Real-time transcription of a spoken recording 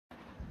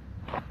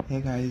Hey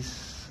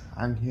guys,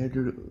 I'm here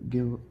to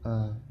give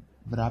a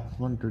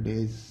wrap on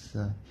today's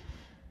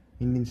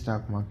Indian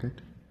stock market.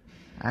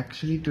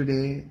 Actually,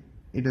 today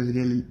it was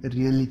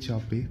really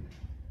choppy.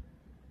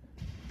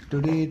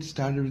 Today it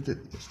started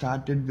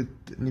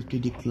with Nifty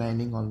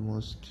declining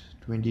almost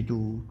 20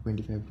 to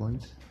 25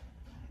 points,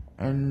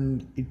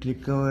 and it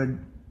recovered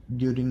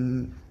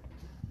during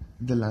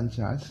the lunch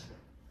hours,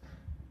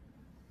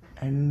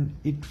 and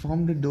it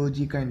formed a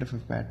doji kind of a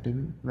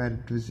pattern where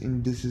it was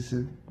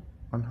indecisive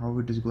on how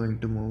it is going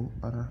to move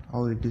or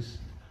how it is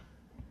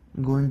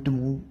going to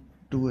move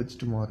towards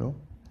tomorrow.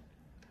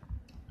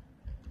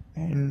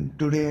 And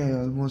today I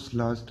almost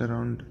lost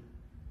around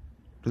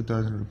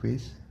 2000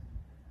 rupees,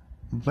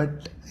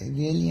 but I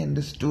really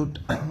understood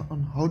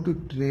on how to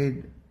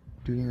trade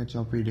during a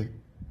choppy day.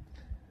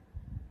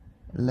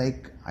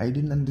 Like, I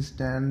didn't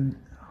understand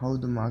how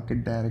the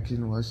market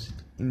direction was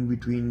in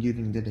between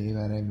during the day,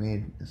 where I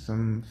made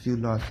some few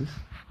losses.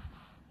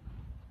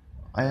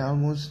 I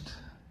almost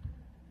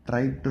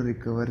tried to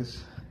recover,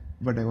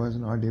 but I was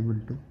not able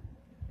to.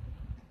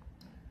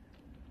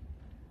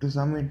 To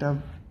sum it up,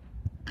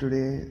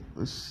 today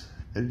was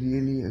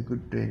really a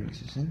good training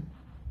session,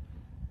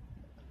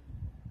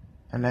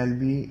 and I'll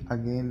be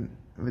again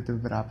with a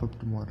wrap up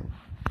tomorrow.